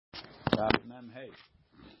Daf Mem Hey.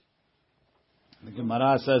 The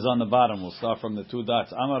Gemara says on the bottom, we'll start from the two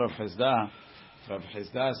dots. Amar Rav Chizda. Rav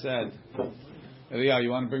Chizda said, Eliyahu,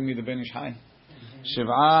 you want to bring me the Ben Ish Hai?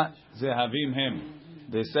 Shiv'a zehavim him.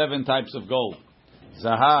 There's 7 types of gold.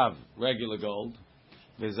 Zahav, regular gold.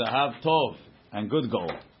 There's Zahav Tov, and good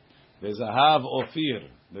gold. There's Zahav Ophir,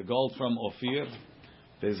 the gold from Ophir.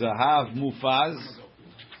 There's Zahav Mufaz.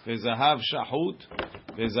 There's Zahav Shahut.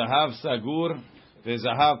 There's Zahav Sagur. There's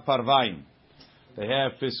Zahav Parvaim. They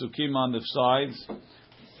have Pesukim on the sides.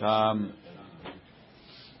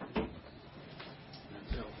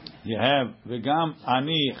 You have V'gam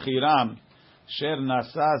Ani Chiram Sher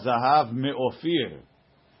Nasa Zahav Me'Ophir.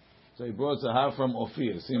 So he brought Zahav from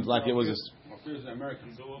Ophir. Seems like it was a... Ophir is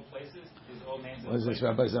American. These all places? These all names What is this,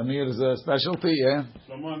 Rabbi Zamir's specialty, yeah?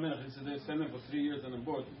 Shlomo HaMelech, he said they sent him for 3 years on the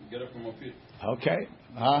boat to get it from Ophir. Okay.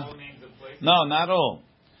 All names of places? No, not all.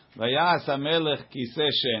 Vayas HaMelech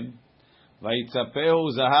Kiseshen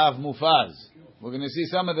Vayitzapehu Zahav Mufaz. We're going to see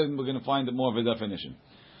some of them, we're going to find more of a definition.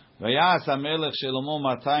 Vayas HaMelech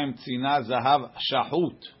Shlomo 200 Tzina Zahav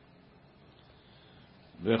Shahut.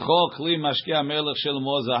 V'chol Kli Mashke HaMelech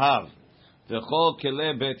Shlomo Zahav. V'chol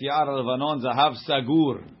Kele Bet Yar Levanon Zahav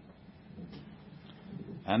Sagur.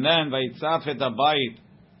 And then Vayitzaf Et Habayit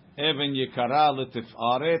Even Yekara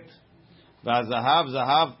L'Tifaret V'Zahav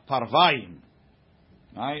Zahav Parvaim.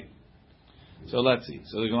 Right? So let's see.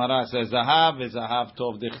 So the Gemara says Zahav is Zahav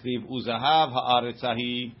Tov Dechtiv Uzahav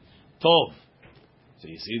Haaretzahi Tov. So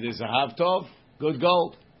you see the Zahav Tov, good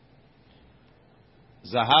gold.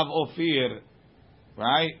 Zahav Ophir,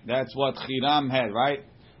 right? That's what Chiram had, right?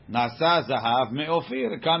 Nasa Zahav Me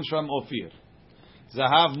Ophir, it comes from Ophir.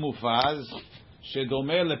 Zahav Mufaz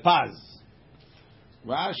Shedome Lepaz.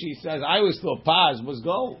 Rashi says, I was thought Paz was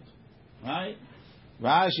gold, right?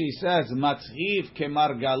 Rashi says Matzhiv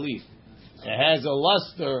Kemargalit. It has a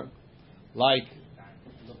luster like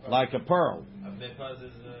a pearl.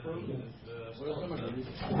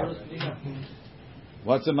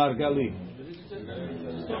 What's a margalit?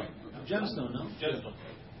 Gemstone, no?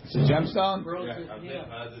 It's a gemstone?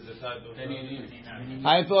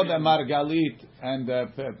 I thought that margalit and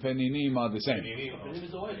peninim are the same.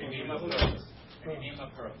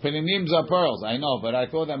 Peninims are pearls, I know, but I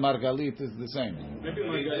thought that margalit is the same. Maybe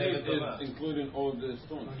margalit is including all the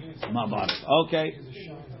stones. Okay.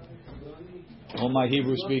 All my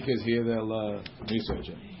Hebrew speakers here, they'll research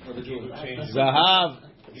it. Zahav.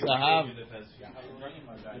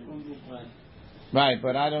 Right,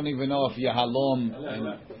 but I don't even know if Yahalom.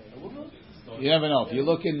 You never know. If you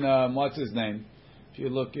look in, what's his name? If you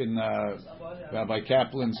look in Rabbi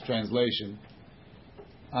Kaplan's translation,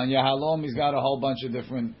 on Yahalom, he's got a whole bunch of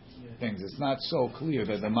different things. It's not so clear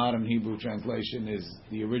that the modern Hebrew translation is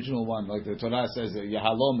the original one. Like the Torah says that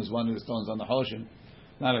Yahalom is one of the stones on the Hoshen.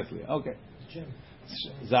 Not as clear. Okay.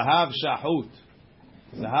 Zahav Shahut.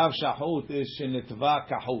 Zahav Shahut is Shenitva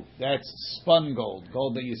Kahut. That's spun gold.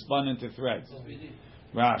 Gold that you spun into threads.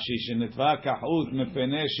 Rashi Shenitva Kahut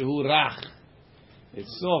Mepene Shehu Rach.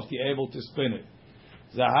 It's soft, you're able to spin it.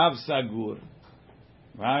 Zahav Sagur.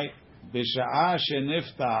 Right? B'sha'ah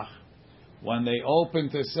sheniftach, when they open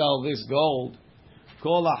to sell this gold,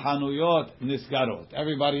 kol hanuyot nisgarot.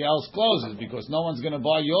 Everybody else closes because no one's going to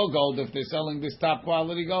buy your gold if they're selling this top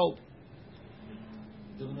quality gold.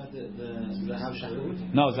 No,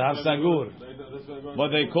 Zahav Sagur. What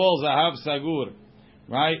they call Zahav Sagur,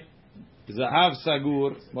 right? Zahav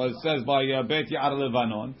Sagur, what it says by Bet Yar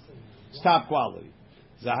Levanon, it's top quality.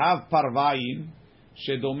 Zahav Parvaim,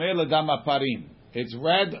 shedome ledam aparim. It's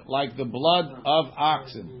red like the blood of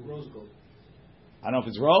oxen. Rose gold. I don't know if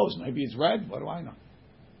it's rose. Maybe it's red. What do I know?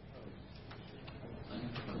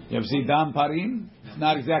 You ever see dam parim? It's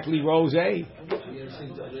not exactly rose. Have you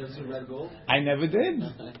ever seen red gold? I never did.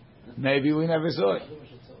 Maybe we never saw it.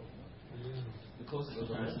 The closest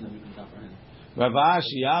comparison that we can comprehend. Rav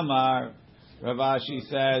Ashi Amar. Rav Ashi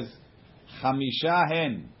says, Chamisha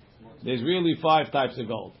hen. There's really 5 types of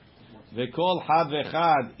gold. V'kol had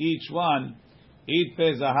v'chad, each one. Eat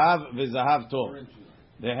pe zahav v'zahav tov.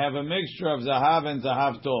 They have a mixture of zahav and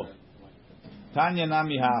zahav tov. Tanya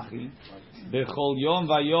nami hachi. Bechol yom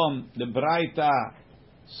vayom. The Braita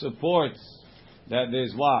supports that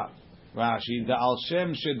there's what? Rashi. The al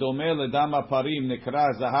shem shedome ledam aparim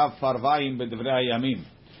nekra zahav parvaim b'divrei hayamim.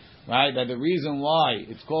 Right? That the reason why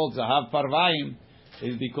it's called zahav parvaim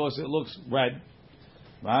is because it looks red.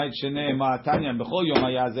 Right? Shnei ma Tanya bechol yom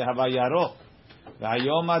haya zahav yarok.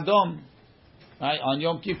 V'hayom adom. Right, on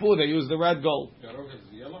Yom Kippur they use the red gold.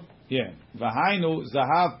 Yellow? Yeah. V'hainu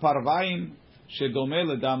zahav parvaim shedome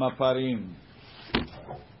ledam aparim.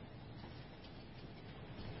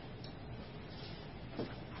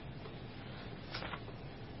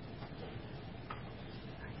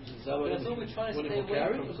 That's what we're trying to stay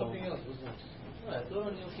away from something else. I thought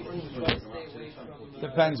on Yom Kippur we try to stay away from.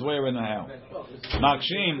 Depends where in the house.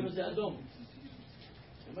 Makshim.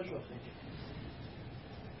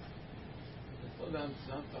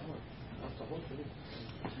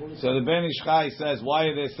 So the Ben Ish Chai says, why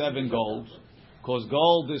are there 7 golds? Because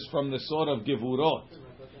gold is from the sort of givurot.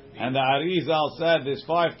 And the Arizal said there's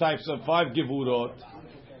 5 types of 5 givurot.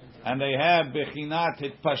 And they have bechinat,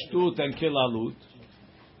 hitpashtut, and kilalut.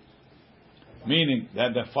 Meaning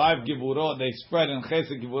that the 5 givurot, they spread in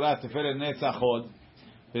chesed givurat, teferet, netzachod.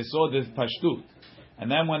 Yesod is pashtut.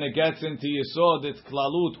 And then when it gets into Yesod, it's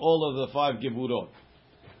klalut, all of the 5 givurot.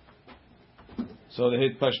 So the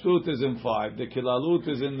hitpashtut is in 5. The kilalut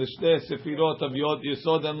is in the shtei sefirot of Yod,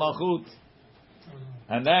 Yesod, and Malchut.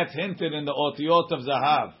 And that's hinted in the otiyot of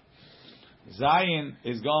Zahav. Zayin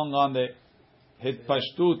is going on the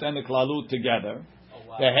hitpashtut and the klalut together.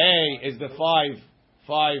 The hay is the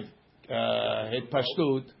 5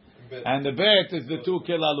 hitpashtut, and the bet is the 2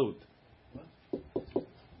 kilalut.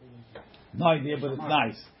 No idea, but it's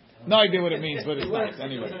nice. No idea what it means, but it's nice.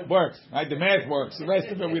 Anyway, works. Right? The math works. The rest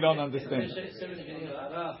of it we don't understand. This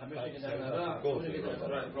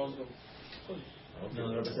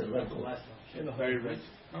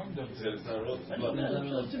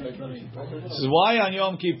is why on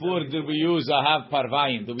Yom Kippur do we use Zahav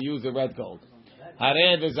Parvayim? Do we use the red gold?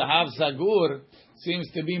 Hare the Zahav Sagur seems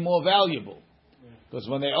to be more valuable. Because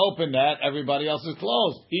when they open that, everybody else is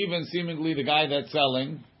closed. Even seemingly the guy that's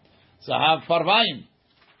selling Zahav Parvayim.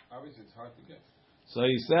 Obviously, it's hard to get. So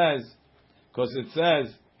he says, because it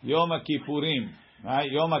says Yom Kippurim,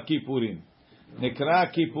 right? Yom Kippurim,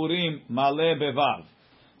 Nikra Kippurim Male Bevav.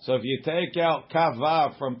 So if you take out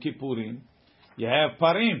Kavav from Kippurim, you have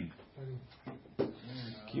Parim.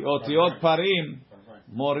 Ki Otiot Parim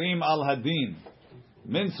Morim Al Hadin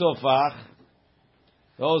Min Sofach.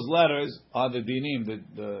 Those letters are the dinim,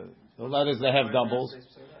 the letters that have doubles.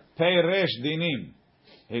 Pei Resh dinim.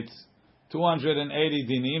 It's 280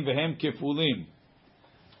 dinim, vehem kefulim.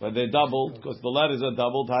 But they're doubled, because the letters are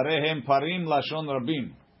doubled. Harehem parim lashon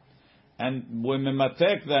rabim. And we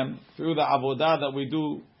mematek them through the avodah that we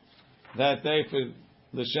do that day for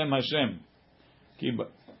l'shem Hashem.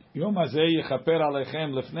 Yom hazeh yichaper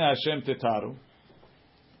alechem lefnei Hashem tetaru.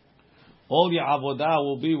 All your avodah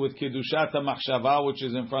will be with Kiddushat HaMachshava, which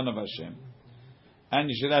is in front of Hashem. And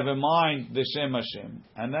you should have in mind the Shem Hashem.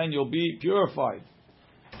 And then you'll be purified.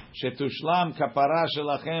 Shetushlam kapara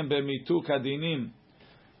shelachem b'mituk hadinim.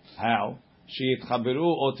 How? Sheitchaberu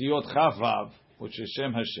otiyot chavav, which is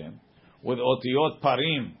Shem Hashem, with otiyot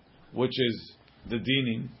parim, which is the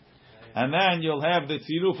dinim. And then you'll have the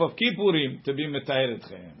tziruf of kippurim to be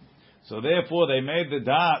metayiretchem. So therefore they made the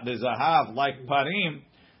zahav like parim,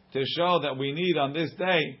 to show that we need on this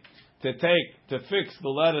day to fix the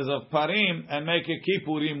letters of parim and make a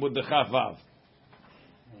kippurim with the chavav.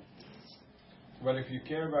 But if you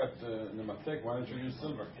care about the matek, why don't you use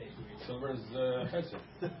silver? Silver is chesed.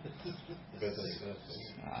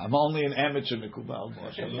 I'm only an amateur mikubal,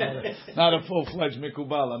 Moshe. Not a full-fledged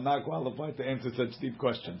mikubal. I'm not qualified to answer such deep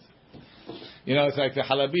questions. You know, it's like the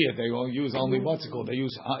halabiyah. They won't use only what's it called. They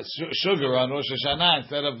use sugar on Rosh Hashanah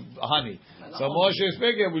instead of honey. So Moshe is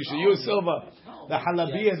figuring we should use silver. The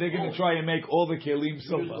halabiyah, they're going to try and make all the kelim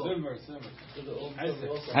silver.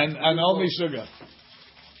 And only sugar.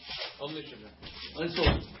 Only sugar.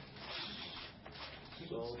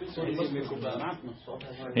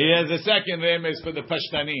 He has a second remez for the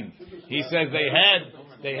Pashtanim. He says they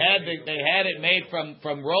had it made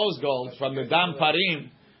from rose gold, from the dam parim,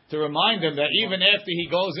 to remind him that even after he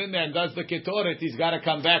goes in there and does the ketoret, he's got to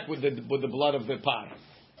come back with the blood of the par.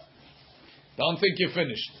 Don't think you're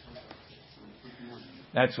finished.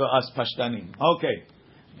 That's for us Pashtanim. Okay.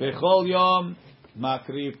 Bechol yom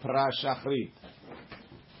makri pra shachrit.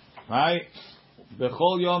 Right?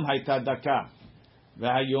 Bechol yom hayta daka.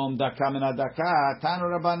 V'hayom daka min daka. Tanu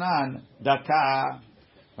Rabbanan daka.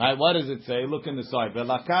 Right? What does it say? Look in the side.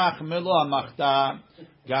 V'lakach milo hamachta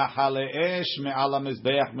gahaleesh me'al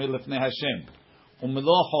hamizbeach milifnei Hashem.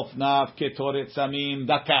 Umilo hofnav ketoret samim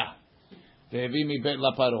daka. So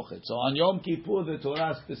on Yom Kippur, the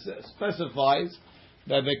Torah specifies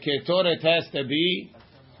that the ketoret has to be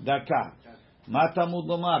daka. Matamud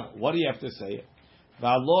lomar. What do you have to say?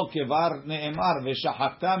 V'alo kevar ne'emar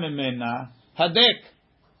v'shachakta mimena hadek.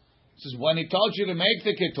 This is when he told you to make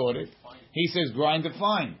the ketoret. He says grind it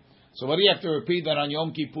fine. So what do you have to repeat that on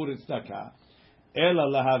Yom Kippur it's daka? Ela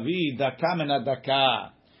lahavi daka mena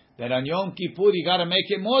daka. That on Yom Kippur you got to make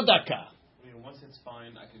it more daka. Once it's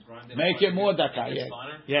fine, I can grind it. Make it more daka. Yes.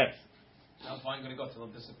 Yes. How's wine going to go till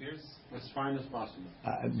it disappears? As fine as possible.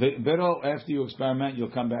 Better after you experiment, you'll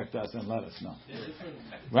come back to us and let us know.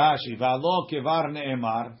 Rashi, v'alo kevar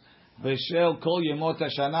ne'emar, v'shel kol yemot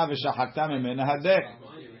hashana v'shachakta mimena hadek.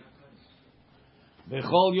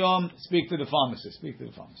 V'chol yom, speak to the pharmacist.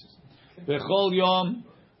 V'chol yom,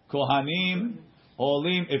 kohanim,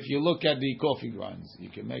 olim. If you look at the coffee grinds, you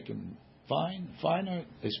can make them finer.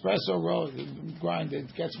 Espresso grind,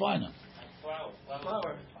 it gets finer.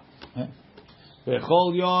 Flour.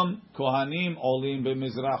 Bechol yom kohanim olim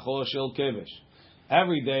b'mizracho shel kevesh.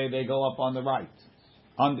 Every day they go up on the right.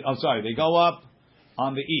 They go up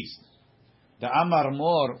on the east. The Amar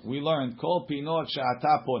Mor, we learned kol pinot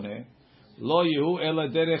she'ata poneh lo yehu ela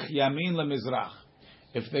derech yamin lemizrach.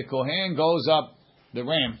 If the kohen goes up the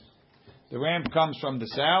ramp comes from the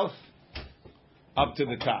south up to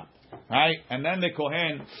the top, right? And then the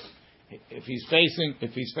kohen, if he's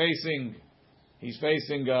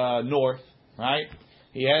facing north, right?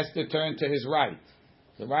 He has to turn to his right.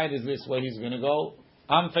 The right is this way. He's going to go.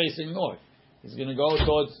 I'm facing north. He's going to go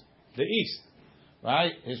towards the east,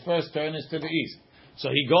 right? His first turn is to the east. So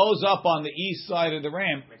he goes up on the east side of the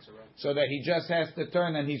ramp, so that he just has to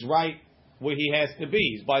turn and he's right where he has to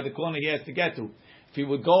be. He's by the corner he has to get to. If he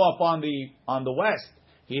would go up on the west,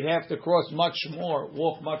 he'd have to cross much more,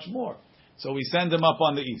 walk much more. So we send him up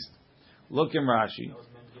on the east. Look in Rashi.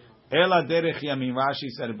 Ela derech yamin. Rashi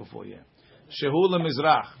said it before, yeah. Shehu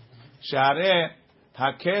lemizrach. Share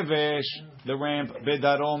hakevesh, the ramp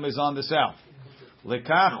bedarom is on the south.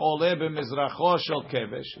 Lekach ole b'mizracho shel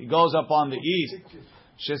kevesh. He goes up on the east.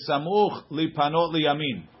 Shesamuch lipanot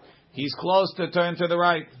liyamin. He's close to turn to the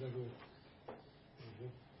right.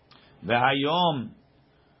 V'hayom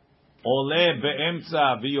ole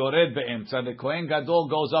be'emtza v'yored be'emtza. The Kohen Gadol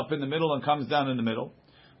goes up in the middle and comes down in the middle.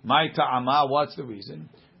 My ta'ama, what's the reason?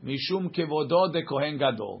 Mishum kevodo de Kohen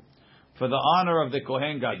Gadol. For the honor of the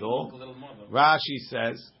Kohen Gadol, Rashi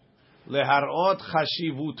says, leharot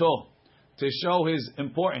chashivuto, to show his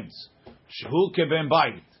importance. Shhu keben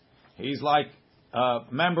bayit. He's like a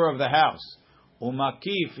member of the house.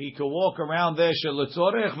 Umakif, he can walk around there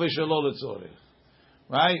sheletzorech v'shelo letzorech.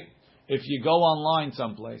 Right? If you go online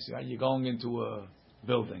someplace, right? You're going into a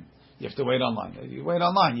building, you have to wait online. You wait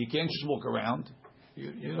online. You can't just walk around.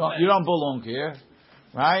 You don't belong here,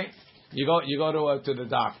 right? You go to the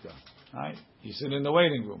doctor, right? You sit in the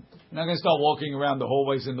waiting room. You're not going to start walking around the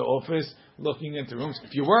hallways in the office, looking into rooms.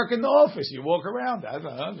 If you work in the office, you walk around.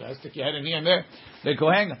 Stick your head in here and there. The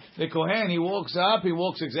Kohen, he walks up. He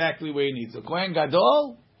walks exactly where he needs. The Kohen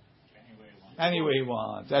Gadol, anywhere he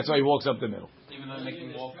wants. That's why he walks up the middle. Even though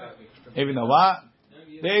making walk traffic. Even though what?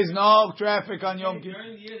 There's no traffic on Yom Kippur.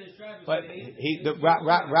 But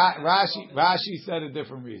Rashi said a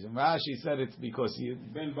different reason. Rashi said it's because you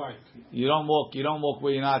don't walk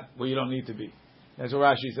where you don't need to be. That's what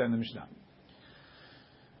Rashi said in the Mishnah.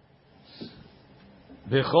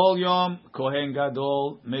 B'chol yom kohen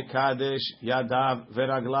gadol mekadesh yadav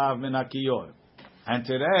veraglav menakiyor. And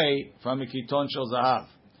today from Kiton shel zahav.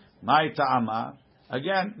 My ta'ama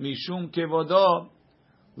again mishum kevodo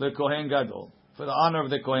lekohen gadol. For the honor of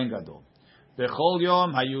the Kohen Gadol. Bechol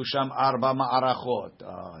yom hayu sham arba ma'arachot.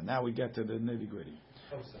 Now we get to the nitty gritty.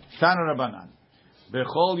 Tanu Rabbanan.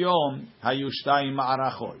 Bechol yom hayu shtayim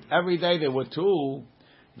ma'arachot. Every day there were two.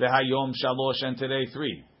 V'hayom shalosh, and today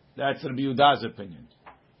three. That's Rabbi Yehuda's opinion.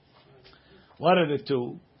 What are the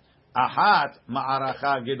two? Ahat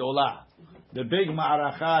ma'aracha gedolah. The big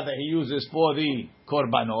ma'aracha that he uses for the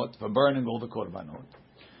korbanot, for burning all the korbanot.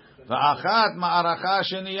 V'achat ma'aracha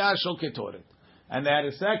sheniyah shel ketoret. And they had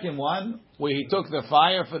a second one where he took the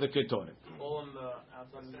fire for the ketoret. All on the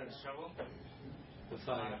outside of the shovel? The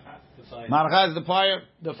fire. Maracha is the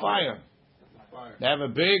fire. They have a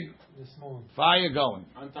big fire going.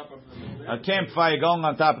 On top of the A campfire going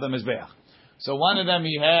on top of the Mizbeach. So one of them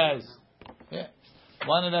he has,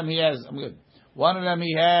 I'm good. One of them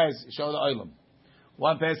he has, show the oilam.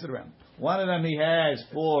 One, pass it around. One of them he has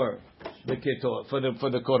for the ketoret, for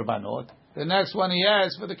the korbanot. The next one he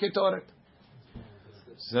has for the ketoret.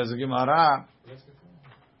 Says the Gemara,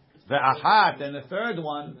 the ahat, and the third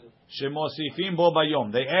one, shemosifim bo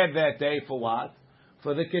bayom. They add that day for what?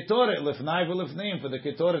 For the ketoret, lifnai v'lifnim, for the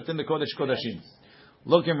ketoret in the kodesh kodashim.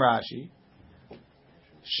 Look in Rashi.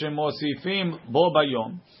 Shemosifim bo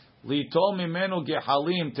bayom, litol mimenu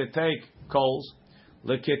gehalim, to take coals,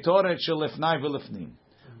 leketoret shel lifnai v'lifnim.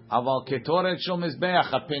 Aval ketoret shel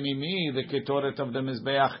mizbeach hapenimi, the ketoret of the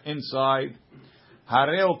mizbeach inside.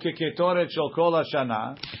 Hareu keketoret shel kol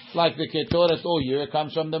hashana, like the ketoret all year,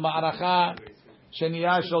 comes from the ma'aracha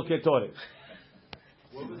sheniyah shel ketoret.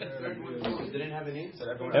 They didn't have a name?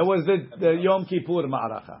 It was the Yom Kippur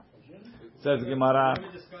ma'aracha. Says the Gemara. We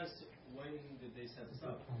discussed when did they set this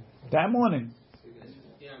up? That morning.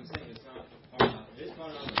 Yeah, I'm saying it's not. It's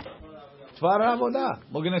Tvar avodah.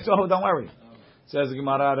 We're going to talk. Don't worry. Says the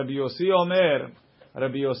Gemara. Rabbi Yossi Omer.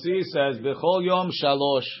 Rabbi Yossi says, "Bechol yom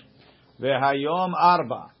shalosh, vehayom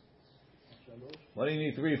arba." What do you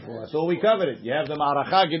need 3 for? So we covered it. You have the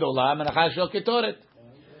ma'aracha gedolah and achat shel ketoret.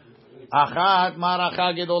 Achat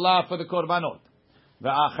ma'aracha gedolah for the korbanot.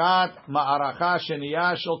 Ve'achat ma'aracha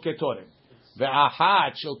sheniya shel ketoret.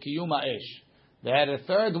 Ve'achat shel kiyum ha'esh. They had a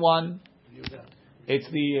third one. It's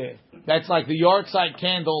the that's like the Yorkside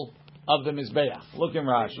candle of the mizbeach. Look in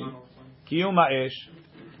Rashi. Kiyum ha'esh.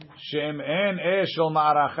 Shem en esh shel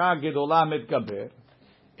ma'aracha gedolah mitkaber.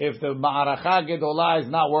 If the ma'aracha gedolah is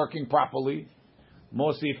not working properly,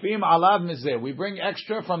 mosifim alav mizeh. We bring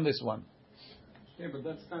extra from this one. Yeah, but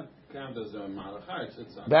that's not counted as a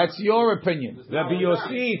ma'aracha. That's your opinion. Rabbi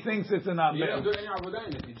Yossi thinks it's an You don't do any avodah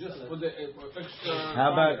in it. You just put the extra.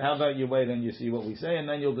 How about you wait and you see what we say, and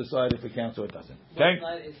then you'll decide if it counts or it doesn't. Okay.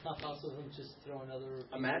 It's not possible for him to just throw another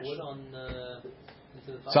match? wood on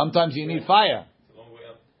into the fire. Sometimes you need fire. It's a long way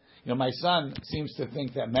up. You know, my son seems to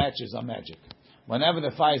think that matches are magic. Whenever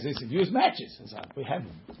the fire is, they say, use matches. It's like, we have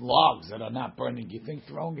logs that are not burning. You think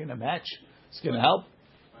throwing in a match is going to help?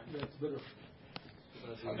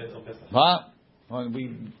 Huh? When we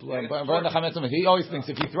burn the chametz, he always thinks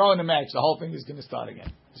if you throw in a match, the whole thing is going to start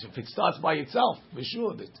again. So if it starts by itself, be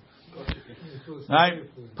sure that. Right?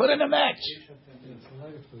 Put in a match.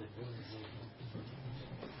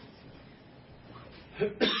 So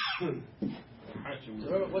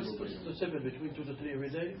what's the difference between 2 to 3 every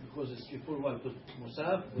day? Because it's Kippur one, because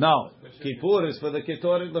Musaf? No, Kippur is for the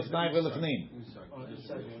Ketoret Lefnai V'Lefnim.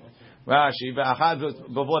 Rashi ve'achad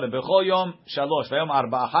b'voda b'chol yom shalosh ve'yom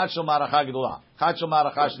arba achad shel ma'aracha gedolah achad shel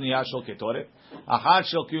ma'aracha shniya shel ketoret achad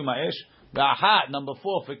shel kiyum ha'esh ve'achad number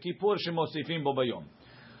 4 for Kippur shemosifim bo bayom.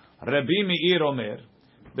 Rabbi Meir Omer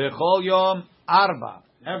b'chol yom arba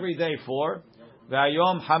every day 4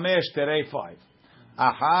 ve'ayom hamesh terei 5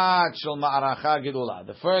 achad shel ma'aracha gedolah.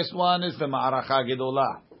 The first one is the ma'aracha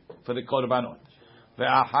gedolah for the korbanot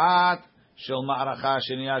ve'achad shel ma'aracha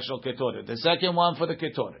shniya shel ketoret. The second one for the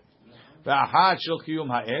ketoret. Ve'achad shel kiyum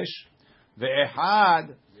ha'esh,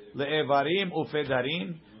 ve'echad le'evarim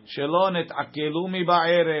ufedarim shelo net'akelu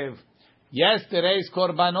miba'erev. Yesterday's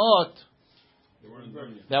korbanot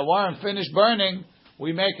that weren't finished burning,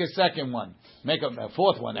 we make a second one, make a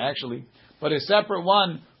fourth one actually, but a separate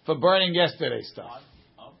one for burning yesterday's stuff.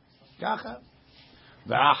 Kacha.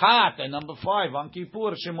 Ve'achat and number 5 on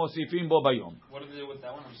Kippur shemosifim bo bayom. What do they do with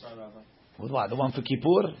that one? I'm sorry, Rabbi. With what? The one for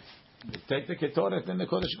Kippur? Take the Ketoret and the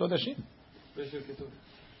Kodesh Kodashim.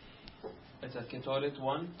 It's a Ketoret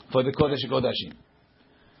one. For the Kodesh Kodashim.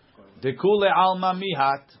 The Kule Alma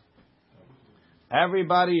Mihat.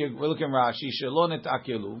 Everybody, we look in Rashi, Shelo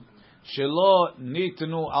Netakelu, Shelo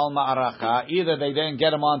Nitnu Alma Aracha. Either they didn't get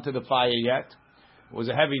them onto the fire yet, it was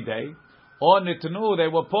a heavy day, or Nitnu, they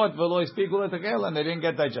were put, Velo Ispiku Letakel, and they didn't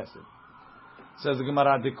get digested. Says the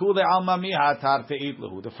Gemara, the Kule Alma Mihat Harte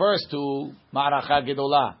Itlahu. The first 2, Ma'aracha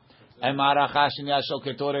Gedolah. And Ma'aracha Shniya Shel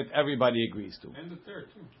Ketoret, everybody agrees to. And the third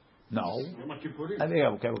too. No. Yom Kippurim. I think,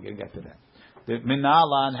 okay, we're going to get to that. The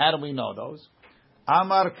Minalan, how do we know those?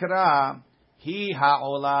 Amar Kra, Hi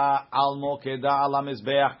Ha'ola Al Mokeda Ala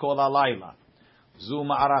Mizbeach Kol Alayla. Zu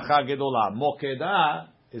Ma'aracha Gedolah. Mokeda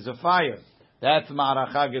is a fire. That's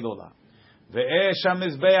Ma'aracha Gedolah. Ve'esh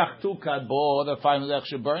HaMizbeach Tukad Bo, the fire Mizbeach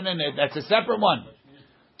should burn in it. That's a separate one.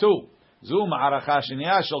 2. Zu ma'aracha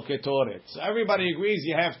sheniya shel ketoret. So everybody agrees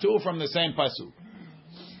you have 2 from the same pasuk.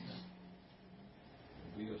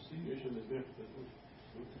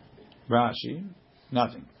 Rashi,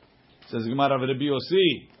 nothing. Says Gemara of Rabbi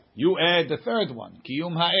Yossi, you add the third one,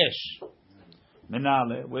 kiyum ha'esh.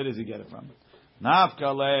 Menale, where does he get it from?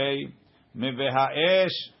 Nafkale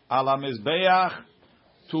meveha'esh ala mizbeach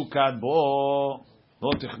tukad bo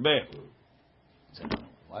lo tichbeh.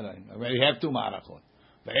 I already have 2 ma'arachot.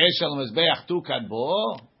 Ve'esh al mizbeach tu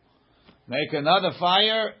kadbo. Make another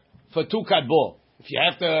fire for 2 kadbo. If you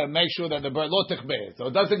have to make sure that the bird lo tichbeh, so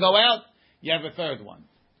it doesn't go out, you have a third one.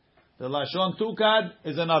 The lashon tukad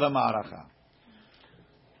is another ma'aracha.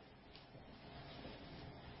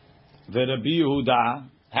 Ve'Rabbi Yehuda,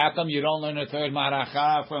 how come you don't learn a third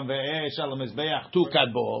ma'aracha from ve'esh al mizbeach tu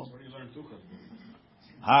kadbo? Where do you learn tukad?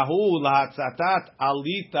 Hahu lahatzatat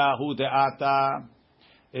alita hu de'ata.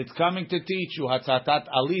 It's coming to teach you. Hatzatat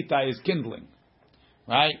alita is kindling,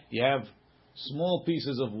 right? You have small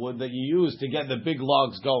pieces of wood that you use to get the big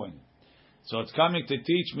logs going. So it's coming to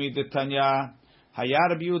teach me the Tanya.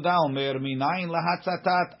 Hayar Yehuda omer minayin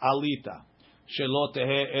lahatzatat alita shelo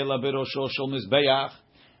tehe ela berosho shel mizbeach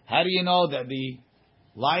How do you know that the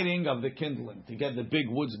lighting of the kindling to get the big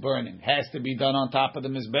woods burning has to be done on top of the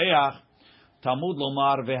mizbeach? Talmud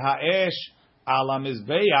lomar v'ha'esh ala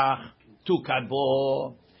mizbeach tukad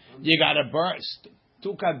bo. You got to burn.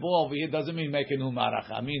 Tukad bo over here doesn't mean make a new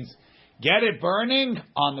maracha. It means get it burning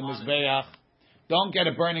on the mizbeach. Don't get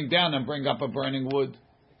it burning down and bring up a burning wood.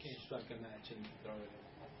 I can't strike a match and throw it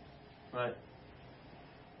in. Right.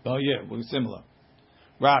 Oh yeah, we're similar.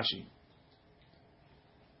 Rashi.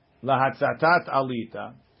 Lahatzatat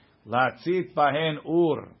alita, lahatzit bahen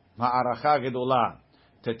ur ma'aracha gedola,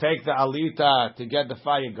 to take the alita to get the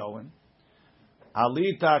fire going.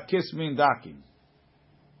 Alita kismin dakim.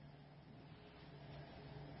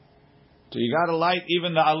 So you got to light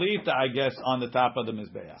even the alita, I guess, on the top of the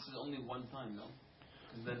mizbeach. This is only one time, no?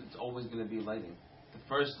 Because then it's always going to be lighting. The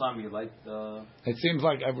first time we light the... It seems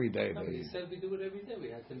like every day. Somebody said we do it every day. We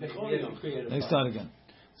had to make create They start again.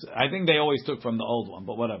 So I think they always took from the old one,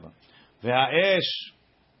 but whatever. Ve'ha'esh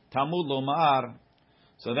tamud lomar.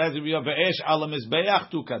 So that's ve'esh ala mizbeach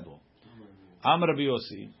tukado. Am Rabbi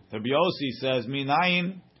Yossi. Rabbi Yossi says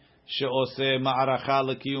minayin she'oseh ma'aracha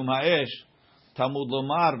lekiyum ha'esh tamud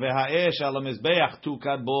lomar ve'ha'esh ala mizbeach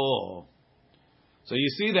tukado. So you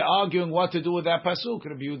see, they're arguing what to do with that pasuk.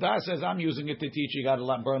 Rabbi Yehuda says, "I'm using it to teach you got to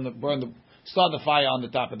start the fire on the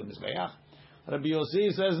top of the mizbeach." Rabbi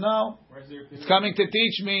Yossi says, "No, it's coming to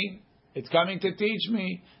teach me. It's coming to teach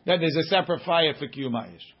me that there's a separate fire for kiyum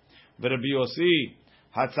ha'esh." But Rabbi Yossi,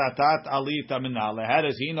 hatzatat alita minale. How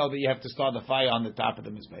does he know that you have to start the fire on the top of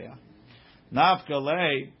the mizbeach?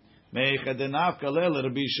 Nafkalei meichad nafkalei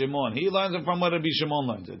Rabbi Shimon. He learns it from what Rabbi Shimon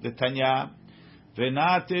learns it. The Tanya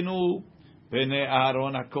v'natenu. Bnei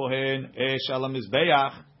Aaron HaKohen Esh Al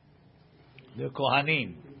HaMizbeach, the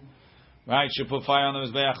Kohanim, right? Should put fire on the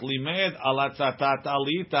Mizbeach. Limed Al Hatzatat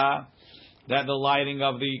Alita, that the lighting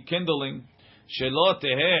of the kindling. Shelo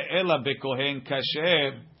Teheh Ela BeKohen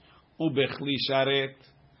Kasher UBechli Sharet.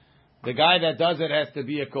 The guy that does it has to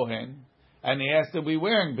be a Kohen, and he has to be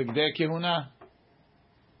wearing Bigdei Kehuna.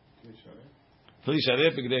 Kli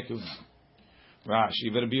Sharet Bigdei Kehuna.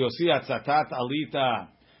 Rashi Rabbi Yossi Hatzatat Alita.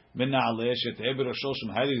 How do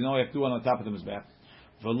you know you have to do it on the top of the mizbeach?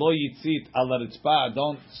 V'lo yitzit ala ritzpah.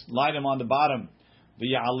 Don't light them on the bottom.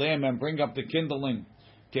 V'ya'alem and bring up the kindling.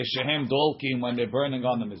 Keshehem dolkim when they're burning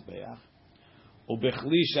on the mizbeach.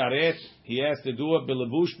 Ubechli sharet. He has to do it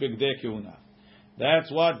b'lebush b'gdei kehuna.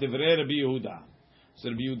 That's what divrei Rabbi Yehuda. So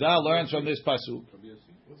Rabbi Yehuda learns from this pasuk.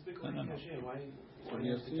 No.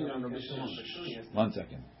 1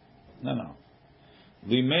 second. No.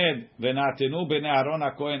 Limed v'natenu bnei Aaron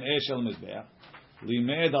HaKohen Esh Al Mizbeach.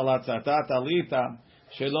 Limed al hatzatat alita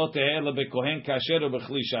shelo teheh lebekohen kasher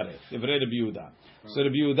ubechli sharet. Divrei Rabbi Yehuda. So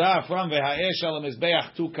Rabbi Yehuda from v'ha'esh al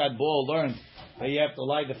mizbeach tukad bo learned that you have to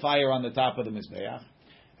light the fire on the top of the mizbeach,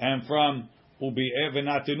 and from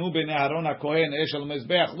v'natenu bnei Aaron HaKohen Esh Al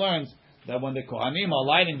Mizbeach learns that when the kohanim are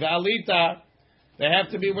lighting the alita, they have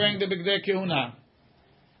to be wearing the bigdei kehuna.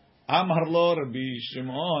 Amar lo Rabbi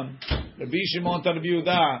Shimon. Rabbi Shimon to Rabbi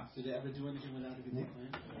Yehuda. Did they ever do anything without a big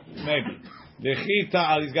Maybe.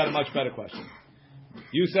 V'chita, he's got a much better question.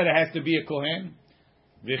 You said it has to be a kohen.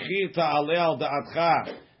 V'chita aleh al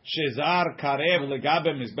da'atcha shezar karev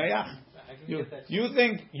legabe mizbeach. You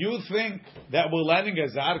think that we're letting a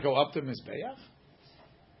zar go up to mizbeach?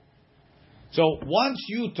 So once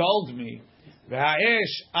you told me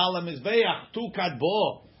v'ha'esh ala mizbeach tukad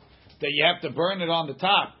bo, that you have to burn it on the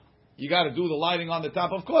top. You got to do the lighting on the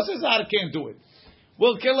top. Of course, a zar can't do it.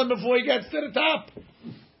 We'll kill him before he gets to the top.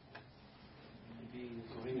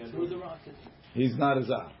 Through the rocket. He's not a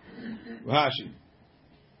zar. Rashi.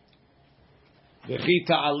 V'chi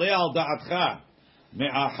ta'aleh al da'atcha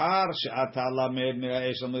me'achar she'ata lamed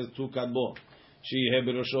me'aesh al-tukad bo she'yeh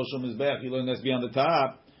b'rosho shel mizbeach. You learn this be on the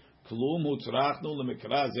top. Klum utzrachnu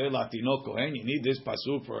lemikra zeh latino kohen. You need this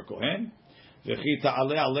pasuk for a kohen. וכי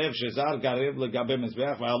תעלה הלב שזר גרב לגבי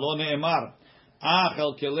מזבח והלא נאמר אך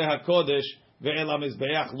אל כלי הקודש ואל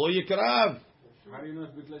המזבח לא יקרב. How do you know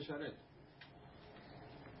it's b'klei sharet?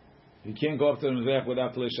 You can't go up to the mizbech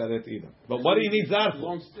without klei sharet either. But what do you need zar for?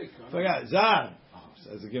 Long stick. Forget zar.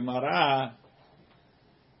 Says the Gemara.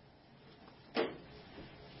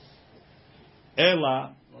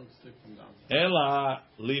 Ela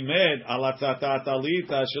limed al hatzatat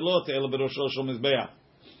alita shelo te'el b'rosho shel mizbeach.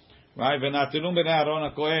 Right? V'natenu b'nei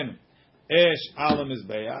Aaron HaKohen Esh Al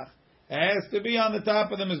HaMizbeach. It has to be on the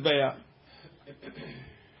top of the Mizbeach.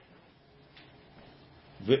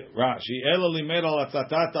 Rashi, Ela limed al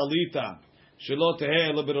hatzatat alita shelo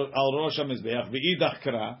teheh al rosh HaMizbeach v'idach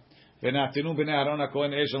kra v'natenu b'nei Aaron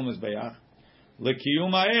HaKohen Esh Al HaMizbeach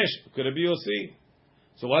lekiyum ha'esh. Could it be Yossi?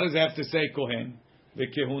 So what does it have to say Kohen?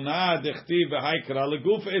 V'kehuna dechti v'haikra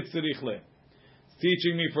leguf etzirich le. It's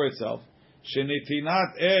teaching me for itself.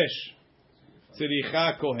 Shenitinat esh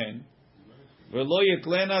tziricha kohen v'lo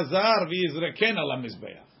yitlena zar v'yizreken ala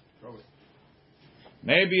mizbeach.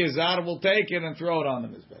 Maybe a zar will take it and throw it on the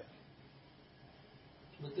mizbeach.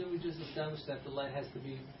 But then we just established that the light has to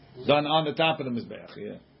be Done on the top of the mizbeach.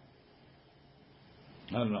 Yeah.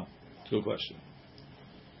 I don't know. Good question.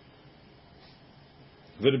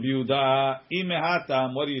 What are you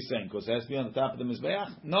saying? Because it has to be on the top of the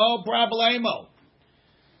mizbeach? No problemo.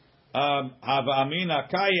 Hava amina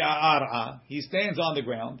kaya ara. He stands on the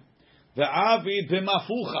ground. The avid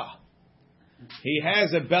b'mafucha. He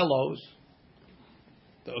has a bellows.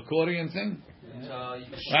 The accordion thing,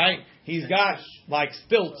 right? He's got like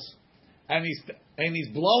stilts, and he's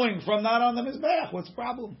blowing from that on the mizbeach. What's the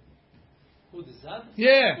problem? Who does that?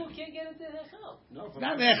 Yeah. Who can't get into Hechal?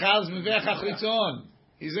 Not nechal, it's mizbeach hachritzon.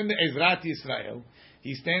 He's in the Ezrat Yisrael.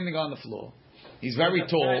 He's standing on the floor. He's very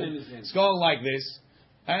tall. It's going like this,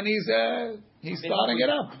 and he's starting it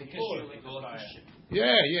up.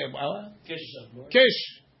 Yeah.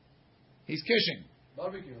 Kish. He's kishing.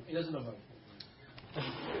 Barbecue. He doesn't know barbecue.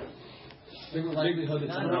 You're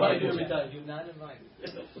not invited.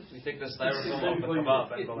 We take the styrofoam off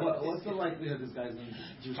the kebab and go like this. What's the likelihood this guy's going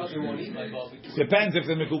to Probably won't eat my barbecue. Depends if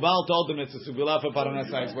the Mikubal told him it's a Sugula for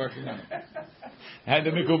Paranasa, he's working on it. And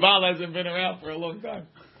the Mikubal hasn't been around for a long time.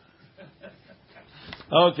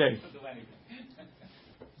 Okay.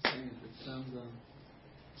 It sounds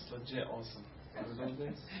legit awesome.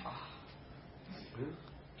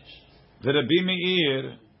 The Rabbi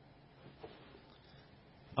Meir.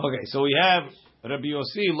 Okay, so we have Rabbi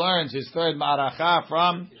Yossi learns his third ma'aracha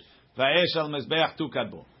from Va'esh al Mizbeach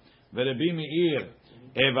Tukadbo. The Rabbi Meir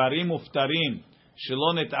Evarim Uftarim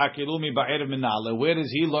Shelo Net'akilu Ba'erev Minale. Where does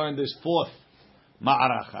he learn this fourth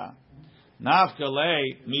ma'aracha?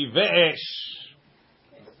 Nafkalei mi Ve'esh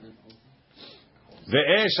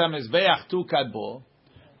al Mizbeach Tukadbo.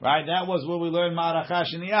 Right, that was where we learned ma'aracha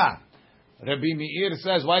Shniyah. Rabbi Meir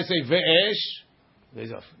says, why say Ve'esh?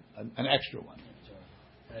 There's an extra one.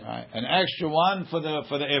 Right, an extra one for the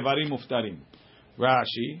Evarim Muftarim.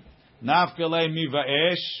 Rashi, Nafkalei mi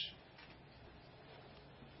va'esh,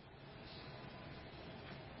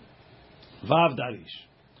 Vav darish.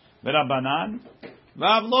 V'Rabbanan,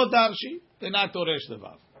 Vav lo darshi. They're not toresh the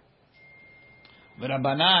Vav.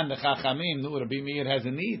 V'Rabbanan, the Chachamim, no, Rabbi Meir has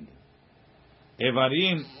a need.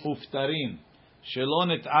 Evarim Muftarim, Shelo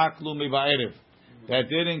net'aklu mi ba'erev. That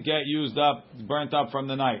didn't get used up, burnt up from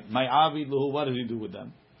the night. My avid lehu, what does he do with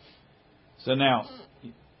them? So now,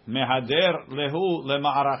 mehader lehu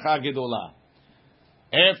lema'aracha gedolah.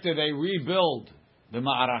 After they rebuild the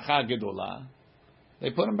ma'aracha gedolah, they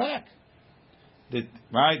put them back.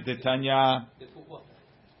 Right? The Tanya,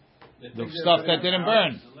 the stuff that didn't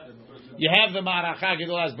burn. You have the ma'aracha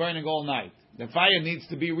gedolah is burning all night. The fire needs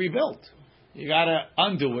to be rebuilt. You got to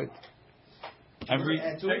undo it. And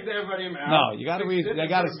take the Evarim out. no, you got to they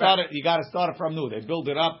got to start it. You got to start it from new. They build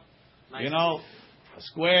it up, a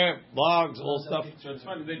square, logs, all stuff. So it's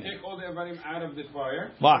funny. They take all the Evarim out of the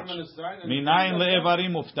fire. Watch. Put them on the side, and Minayin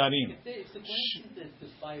le'evarim uftarim. If the question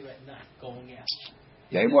is fire at night going out.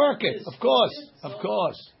 They work it, of course.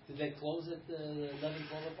 Did they close at 11,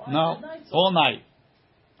 12 o'clock? No, at night? all night.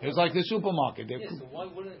 It's like the supermarket. Yeah, so why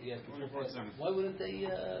wouldn't they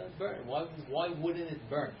burn? Why wouldn't it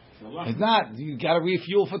burn? It's not. You got to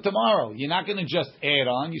refuel for tomorrow. You're not going to just add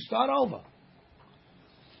on. You start over.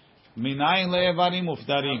 Minayin le'evarim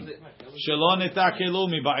uftarim. Shelo netakelu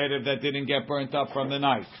mi ba'erev, that didn't get burnt up from the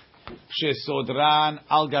night. Shesodran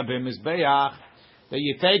al gabe mizbeach, that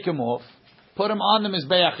you take them off, put them on the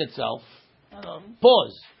mizbeach itself.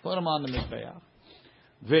 Pause. Put them on the mizbeach.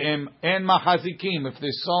 Ve'im en machazikim. If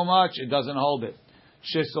there's so much, it doesn't hold it.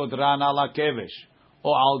 Shesodran ala kevesh.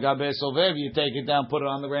 Or al gabe sovev, you take it down, put it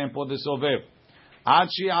on the ramp or the sovev. Ad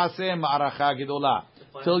shi'aseh ma'aracha gedolah.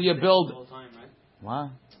 Till you build. What?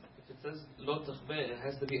 If it says lo tachbeh, it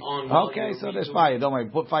has to be on. Okay, so there's fire. Don't worry.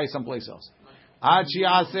 Put fire someplace else. Ad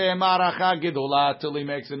shi'aseh ma'aracha gedolah, till he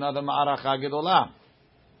makes another ma'aracha gedolah.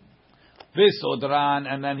 Visodran,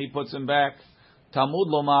 and then he puts him back. Tamud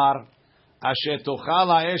lomar, asher tochal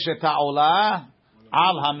ha'esh et ha'olah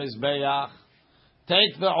al ha'mizbeach.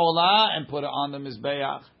 Take the olah and put it on the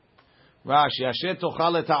mizbeach. Rashi, asher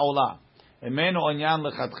tochal et ha'olah. Emenu onyan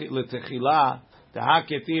l'techila,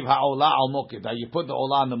 tehaketiv ha'olah al moked. You put the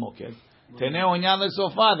olah on the moked. Teneh onyan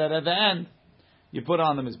l'sofa, that at the end, you put it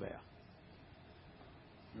on the mizbeach.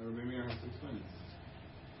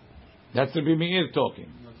 That's Rabbi Meir talking.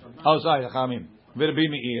 Oh, sorry, Chamim. Rabbi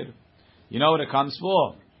Meir. You know what it comes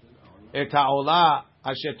for? Et ha'olah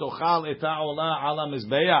asher tochal et ha'olah ala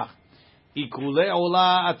mizbeach, ikule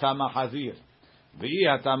olah ata mahazir. V'i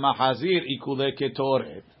ata mahazir ikule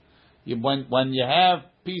ketoret. When you have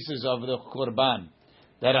pieces of the korban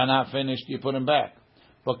that are not finished, you put them back.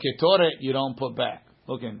 But ketoret you don't put back.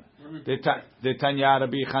 Look in the Tanya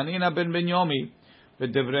Rabbi Chanina ben Benyomi, the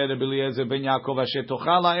Devrei Rabbi Eliezer ben Yaakov, asher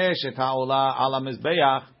tochal ha'esh et ha'olah ala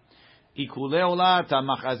mizbeach, ikule olah ata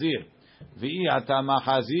mahazir. V'i ata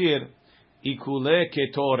mahazir ikule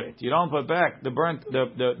ketoret. You don't put back the burnt,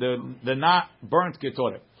 the not burnt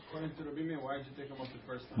ketoret. According to Rabbi Meir, why did you take them off the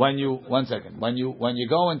first time? When you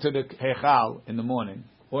go into the hechal in the morning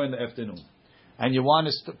or in the afternoon, and you want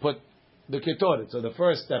to put the ketoret, so the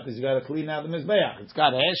first step is you got to clean out the mizbeach. It's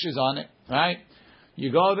got ashes on it, right?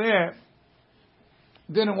 You go there,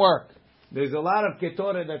 didn't work. There's a lot of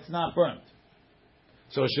ketoret that's not burnt.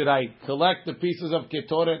 So should I collect the pieces of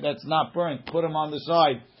ketoret that's not burnt, put them on the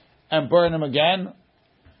side, and burn them again?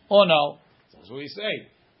 Or no? That's what we say.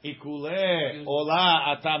 Ikule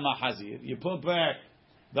olah ata mahazir. You put back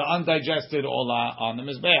the undigested olah on the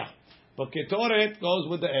mizbeach. But ketoret goes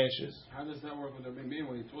with the ashes. How does that work with Rabbi Meir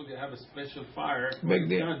when he told you to have a special fire? Big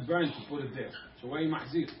deal. You cannot burn to put it there. So why you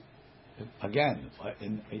mahzir? Again,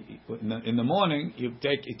 in the morning, you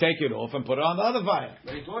take it off and put it on the other fire.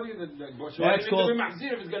 But he told you that so That's called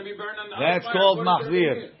mahzir if it's going to be burned on the that's other fire. called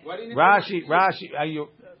Why do you mahzir. need Rashi,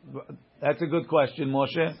 that's a good question,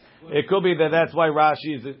 Moshe. It could be that's why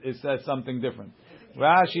Rashi says something different.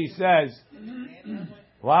 Rashi says,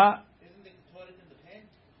 what?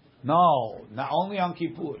 No, not only on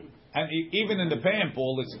Kippur, and even in the pan,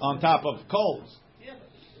 Paul, it's on top of coals. Yeah, but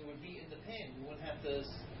it would be in the pan. You wouldn't have to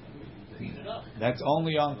clean it up. That's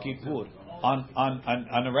only on Kippur. On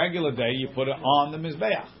a regular day, you put it on the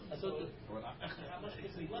mizbeach. How much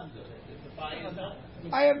is left? The fire is out?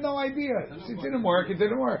 I have no idea. It didn't work.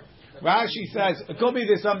 Rashi says, it could be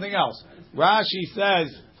there's something else. Rashi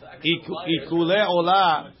says, ikule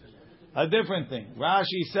olah, a different thing.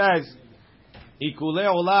 Rashi says, ikule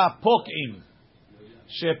olah pokim,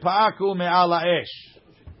 shepaku me'ala esh.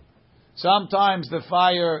 Sometimes the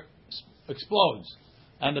fire explodes,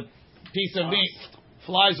 and the piece of meat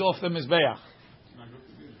flies off the mizbeach.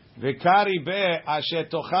 V'kari be asher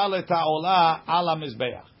tochal et ha'olah ala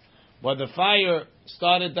mizbeach. When the fire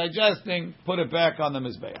started digesting, put it back on the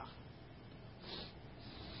mizbeach.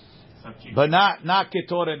 But not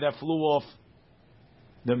ketoret that flew off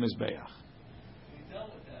the mizbeach. We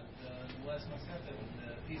dealt with that the last Masechta when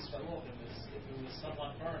the piece fell off. If it was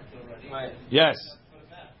somewhat burnt already. Right. Yes, Put it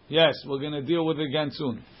back. yes, we're going to deal with it again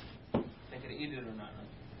soon. They can eat it or not.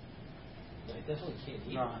 They definitely can't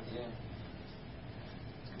eat No, it. yeah.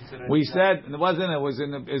 We said it was in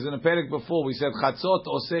the Perek before. We said chatzot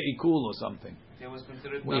ose ikul or something. It was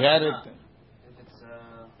considered. We had it. If it's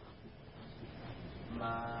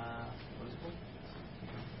what is it called?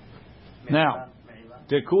 Now,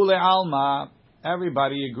 tekule alma.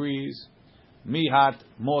 Everybody agrees. Mihat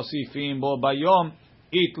mosifim bo bayom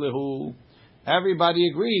itlehu. Everybody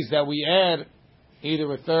agrees that we add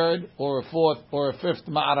either a third or a fourth or a fifth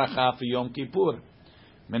ma'aracha for Yom Kippur.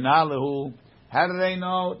 Menalehu. How do they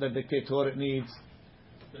know that the ketoret needs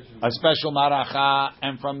a special maracha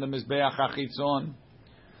and from the mizbeach hachitzon?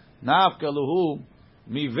 Nafkaluhu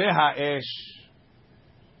mi ve'ha'esh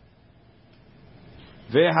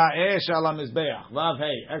ala mizbeach vav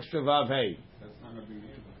hey extra vav hey. That's not Rabbi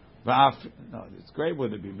Meir. No, it's great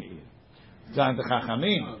with the b'meir. It's on the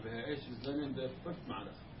chachamim, No, the Esh is learning the first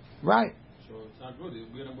Ma'arach. right? So it's not good.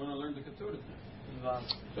 We don't want to learn the ketoret.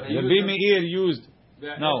 So The b'meir used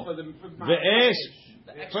no. The the esh.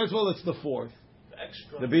 First of all, it's the fourth.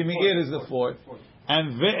 The b'meir is the fourth,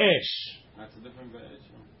 and ve'esh. That's a different Ve'esh.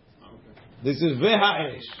 Okay. This is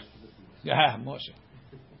ve'ha'esh. Yeah, Moshe.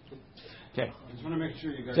 Okay. I just want to make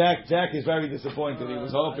sure you guys. Jack is very disappointed. He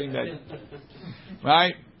was hoping that,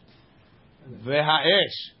 right?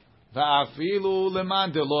 Ve'ha'esh, va'afilu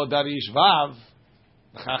leman de lo darish vav,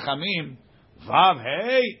 chachamim, vav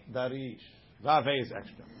hey darish, vav hey is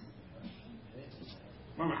extra.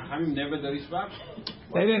 Chachamim never darish vav.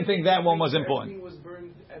 They didn't think that one was important. Everything was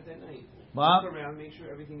burned at that night. What? Look around, make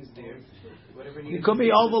sure everything's there. Whatever It needs could to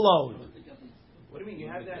be overload. What do you mean? You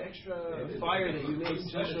have that extra fire that you made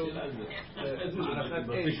special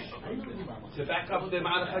to back up the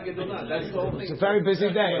Ma'arach Gedolah. That's the whole thing. It's a very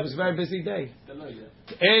busy day. It was a very busy day.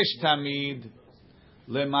 Esh tamid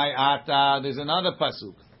lemay ata. There's another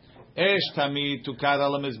pasuk. Esh tamid tukar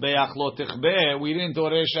al mizbeach lo tichbe. We didn't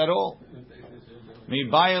doresh at all. Mi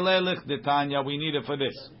bayelech detanya. We need it for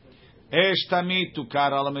this. Esh tamid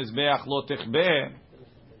tukar al mizbeach lo tichbe.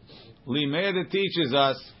 Limed teaches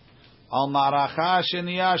us al maracha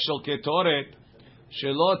sheniya shel ketoret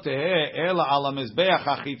שלא תהא אלא על המזבח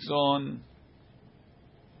החיצון.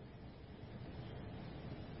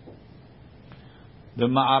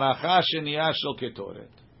 במערכה שנייה של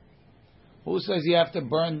קטורת. Who says you have to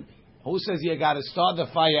burn? Who says you got to start the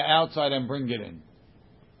fire outside and bring it in?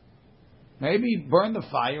 Maybe burn the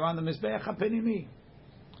fire on the mizbeach hapinimi.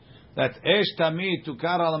 That's esh tamid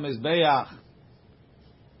tukar al mizbeach.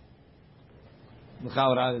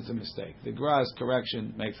 L'chaura is a mistake. The Gra's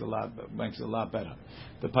correction makes a lot better.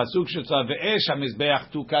 The pasuk should say ve'esh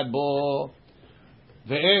hamizbeach tukad bo.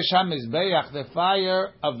 Ve'esh hamizbeach, the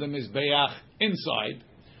fire of the mizbeach inside.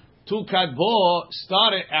 Tukad bo,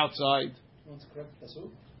 start it outside. What's correct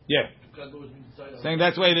pasuk? Yeah. Saying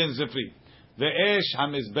that's why it is Zifri. Ve'esh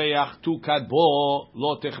hamizbeach tukad bo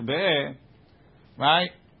lo techbeh.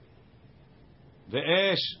 Right?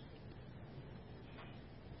 Ve'esh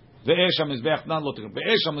hamizbeach not lo techbeh.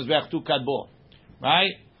 Ve'esh hamizbeach tukad bo.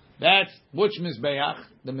 Right? That's which mizbeach?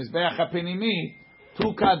 The mizbeach hapinimi.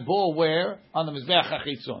 Tukad bo where? On the mizbeach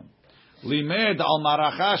hachitzon. Limed al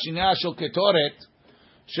maracha shiniya shel ketoret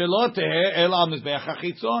shelo teheh el al mizbeach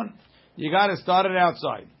hachitzon. You got to start it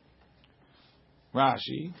outside.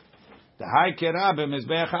 Rashi, the high kerah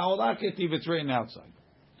b'mizbeach ha'olah ketiv, it's written outside.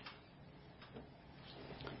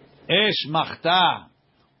 Esh machta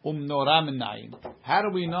umnora minayin. How do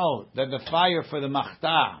we know that the fire for the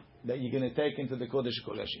machta that you're going to take into the Kodesh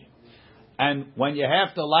Kodeshim, and when you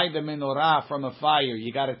have to light the menorah from a fire,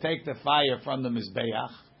 you got to take the fire from the mizbeach.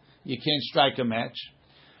 You can't strike a match,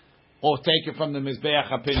 or take it from the mizbeach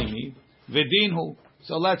hapinimi. V'dinhu.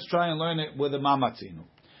 So let's try and learn it with the mamatzinu.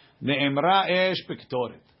 Ne'emra esh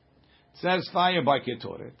b'ketoret. It says fire by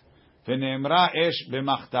ketoret. V'ne'emra esh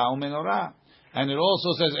b'machta u'menorah. And it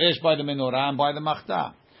also says esh by the menorah and by the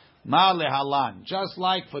machta. Ma lehalan. Just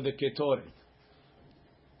like for the ketoret.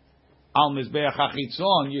 Al mizbeach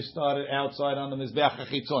hachitzon, you start it outside on the mizbeach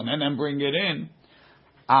hachitzon and then bring it in.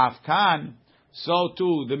 Afkan. So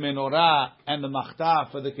too the menorah and the machta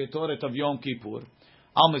for the ketoret of Yom Kippur.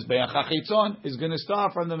 Al mizbeach hachitzon is going to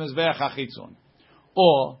start from the mizbeach hachitzon.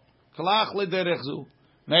 Or klach lederechzu,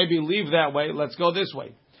 maybe leave that way. Let's go this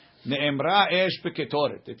way. Ne'emra esh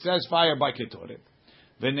beketoret. It says fire by ketoret.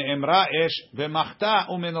 Ve'ne'emra esh b'machta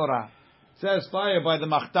u'menorah. It says fire by the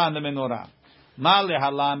machta and the menorah. Ma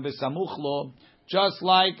lehalam b'samuch lo, just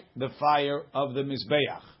like the fire of the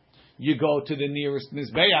mizbeach. You go to the nearest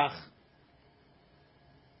mizbeach.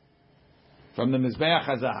 From the mizbeach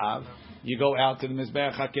hazahav, you go out to the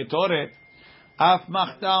mizbeach haketoret. Af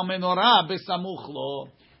machta menorah besamuch lo.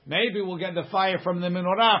 Maybe we'll get the fire from the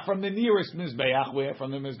menorah from the nearest mizbeach, where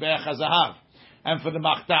from the mizbeach hazahav, and for the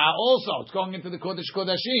machta also, it's going into the kodesh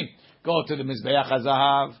kodashim. Go to the mizbeach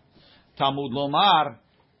hazahav. Talmud lomar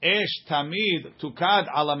esh tamid tukad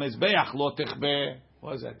ala mizbeach lo techbeh.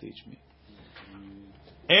 What does that teach me?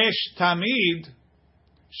 Esh tamid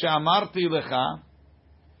she'amarti lecha.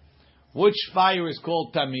 Which fire is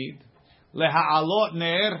called tamid? Leha'alot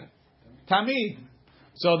ner tamid.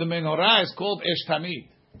 So the menorah is called esh tamid.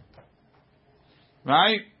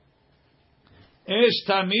 Right? Esh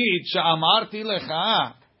tamid she'amarti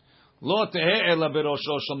lecha lo teheh ela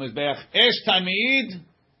berosho shel mizbeach. Esh tamid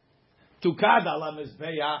tukad ala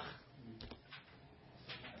mizbeach.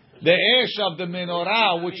 The esh of the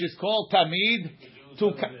menorah, which is called tamid,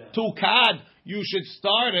 tukad, you should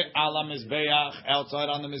start it ala mizbeach, outside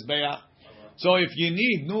on the mizbeach. So if you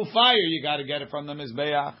need new fire, you got to get it from the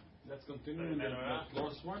mizbeach. Let's continue in the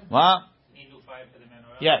last one. What? Need new fire for the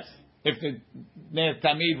menorah? Yes. If the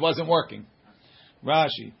tamid wasn't working.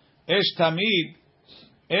 Rashi. Esh tamid.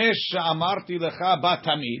 Esh amarti lecha ba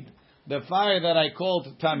tamid. The fire that I called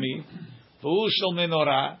tamid. V'hu shel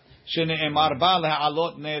menorah. Shene'emar ba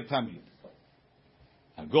le'alot ner tamid.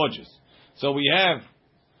 Gorgeous. So we have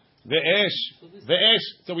the esh.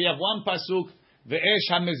 So we have one pasuk. The esh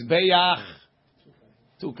hamizbeach.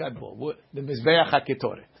 Tukad bo. The mizbeach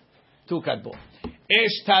haketoret. Tukad bo.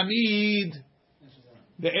 Esh tamid.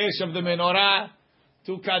 The esh of the menorah.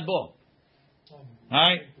 Tukad bo.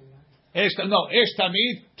 Right? Esh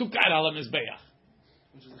tamid. Tukad ala mizbeach.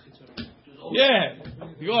 Yeah.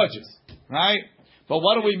 Gorgeous. Right? But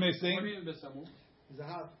what are we missing?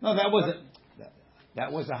 No,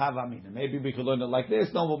 that was a havamina. Maybe we could learn it like this.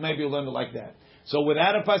 No, maybe we'll learn it like that. So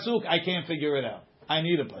without a pasuk, I can't figure it out. I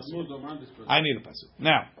need a pasuk.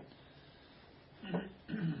 Now,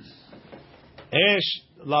 esh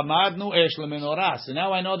lamadnu esh lemenorah. So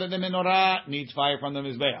now I know that the menorah needs fire from the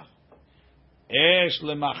mizbeach. Esh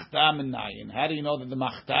lemachta minayin. How do you know that the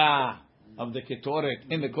machta of the ketoret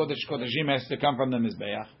in the kodesh kodashim has to come from the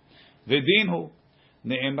mizbeach? V'dinhu.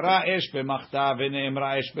 Ne'emra esh b'machta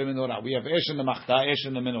v'ne'emra esh b'menorah. We have esh in the machta, esh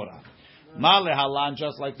in the menorah. Ma lehalan,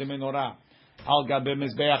 just like the menorah. Al gabe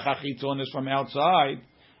mizbeach hachitzon is from outside.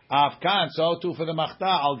 Afkan, so too for the machta.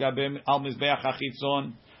 Al gabe al mizbeach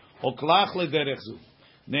hachitzon. Oklach lederech zu.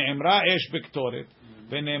 Ne'emra esh bektoret.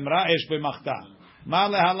 Ve'ne'emra esh b'machta. Ma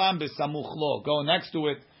lehalan b'samuch lo. Go next to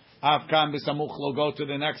it. Afkan b'samuch lo. Go to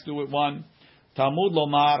the next to it one. Talmud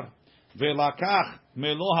lomar. Ve'lakach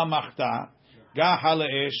melo hamachta. Gaha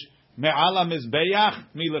le'esh. Me'ala mizbeach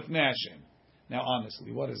milefnei Hashem. Now,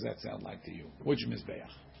 honestly, what does that sound like to you? Which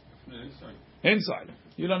mizbeach? Inside.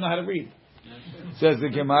 You don't know how to read. Says the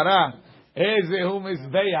Gemara, Ezehu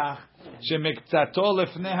mizbeach shemekzato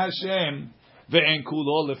lefnei Hashem ve'en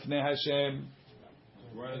kulo lefnei Hashem.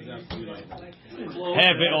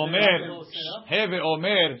 Heve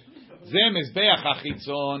omer ze mizbeach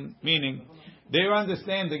hachitzon. Meaning, they're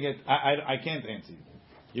understanding it. I can't answer you.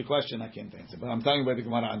 Your question I can't answer, but I'm telling you what the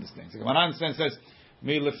Gemara understands. The Gemara understands says,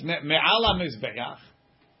 Me'ala mizbeach.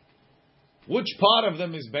 Which part of the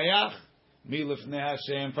mizbeach? Milefnei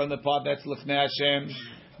Hashem, from the part that's lefnei Hashem.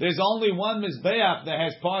 There's only one mizbeach that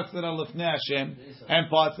has parts that are lefnei Hashem and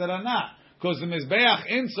parts that are not. Because the mizbeach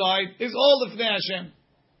inside is all lefnei Hashem.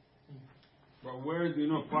 But where do you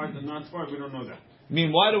know part and not part? We don't know that. I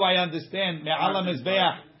mean, why do I understand Me'ala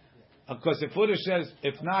mizbeach? Because if it says,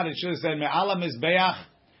 if not, it should have said Me'ala mizbeach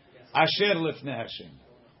asher lefnei Hashem.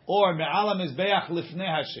 Or Me'ala mizbeach lefnei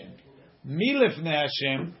Hashem. Mi lefnei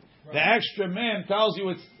Hashem, the extra man tells you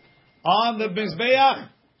it's on the mizbeach,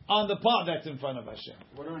 on the part that's in front of Hashem.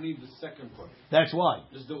 What do I need the second part? That's why.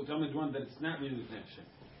 Just tell me the one that it's not really lefnei Hashem.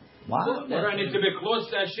 What? What do I need to be close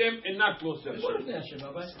to Hashem and not close to Hashem?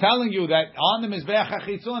 It's telling you that on the mizbeach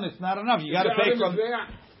hachitzon, it's not enough. You got to take from.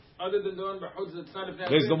 Other than the one that's not lefnei Hashem.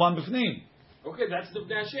 There's the one b'fnim. Okay, that's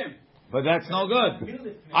lefnei Hashem. But that's no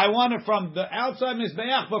good. I want it from the outside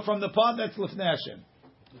mizbeach, but from the part that's lefnei Hashem.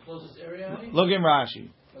 The closest area. Look in Rashi.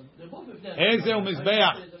 They're both lefnei Ezeu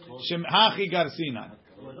mizbeach shem hachi garsinan.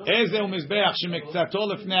 Ezeu mizbeach shemekzato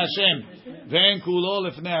lefnei Hashem ve'en kulo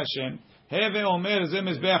lefnei Hashem. Heve omer ze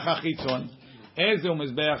mizbeach hachitzon. Ezeu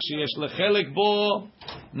mizbeach sheyesh lechelek bo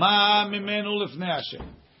ma mimenu lefnei Hashem.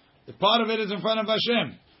 The part of it is in front of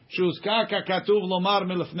Hashem. Shuzka katuv lomar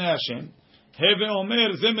milefnei Hashem. Heve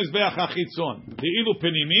omer ze mizbeach hachitzon. Ve'ilu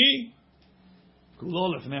penimi kulo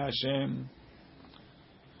lefnei Hashem.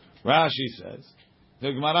 Rashi says.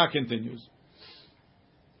 The Gemara continues.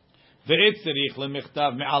 Ve'it tzarich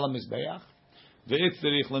lemichtav me'al mizbeach. Ve'it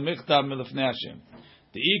tzarich lemichtav milefnei Hashem.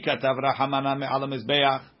 De'i katav rachamana me'al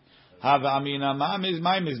mizbeach. Hava amina ma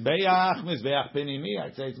mizbeach penimi.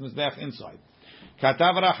 I'd say it's mizbeach inside.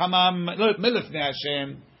 Katav rachamam milefnei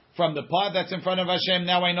Hashem. From the part that's in front of Hashem,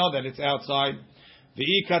 now I know that it's outside.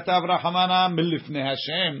 Ve'i katav rachamana milefnei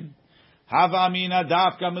Hashem. Hava amina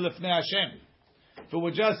davka milefnei Hashem. If it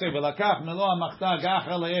would just say v'lakach melo hamachta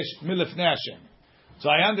gacha le'esh milefnei Hashem. So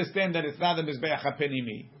I understand that it's not the mizbeach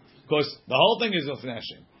hapenimi, because the whole thing is lefnei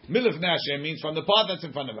Hashem. Milefnei Hashem means from the part that's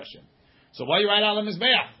in front of Hashem. So why you write al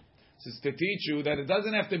mizbeach? This is to teach you that it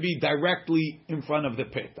doesn't have to be directly in front of the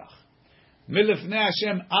petach. Milefnei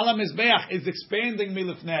Hashem al mizbeach is expanding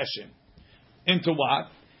milefnei Hashem into what?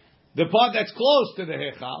 The part that's close to the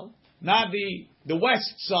hechal, not the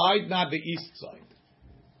west side, not the east side.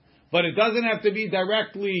 But it doesn't have to be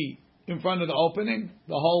directly in front of the opening.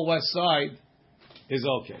 The whole west side is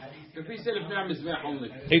okay. If he said lefnei mizbeach only,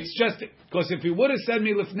 it's just because if he would have said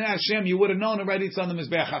me lefnei Hashem, you would have known already it's on the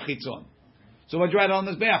mizbeach hachitzon. So what do you write on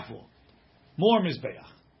the mizbeach for? More mizbeach.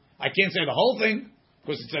 I can't say the whole thing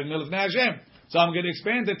because it said me lefnei Hashem. So I'm going to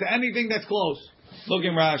expand it to anything that's close. Look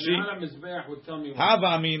in Rashi. mizbeach would tell me. Hava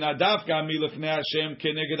amina davka mi lefnei Hashem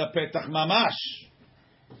keneged petach mamash.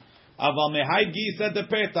 Aval mehai gisa de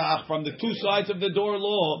petach, from the two sides of the door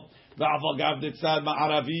law. V'aval gav ditzad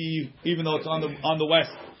ma'aravi, even though it's on the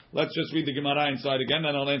west. Let's just read the Gemara inside again,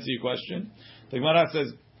 then I'll answer your question. The Gemara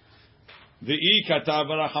says, V'i katav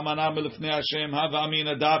rachamana milifnei Hashem, hava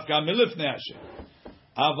amina davka milifnei Hashem.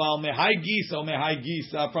 Aval mehai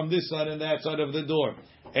gisa, from this side and that side of the door.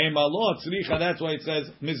 Emalot tzricha, that's why it says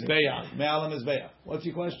mizbeach, me'ala mizbeach. What's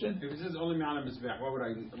your question? If it says only me'ala mizbeach, what would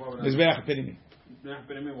I? Mizbeach penimi.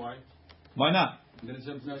 Why? Why not?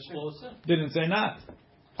 Didn't say not.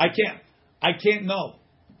 I can't know.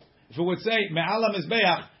 If it would say me'ala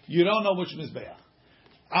mizbeach, you don't know which mizbeach.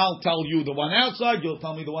 I'll tell you the one outside. You'll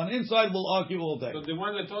tell me the one inside. We'll argue all day. So the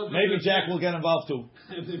one that told maybe Jack will get involved too.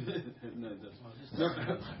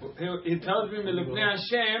 He tells me lefnei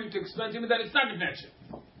Hashem to explain to me that it's not lefnei Hashem.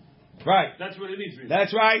 Right. That's what it needs. Really.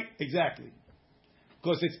 That's right. Exactly.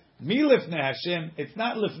 Because it's mi lefnei Hashem. It's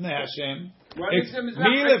not lefnei Hashem. It's mi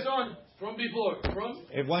from before. From.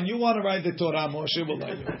 If when you want to write the Torah, Moshe will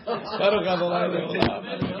let you.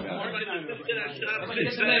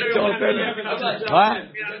 What?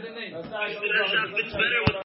 That's not-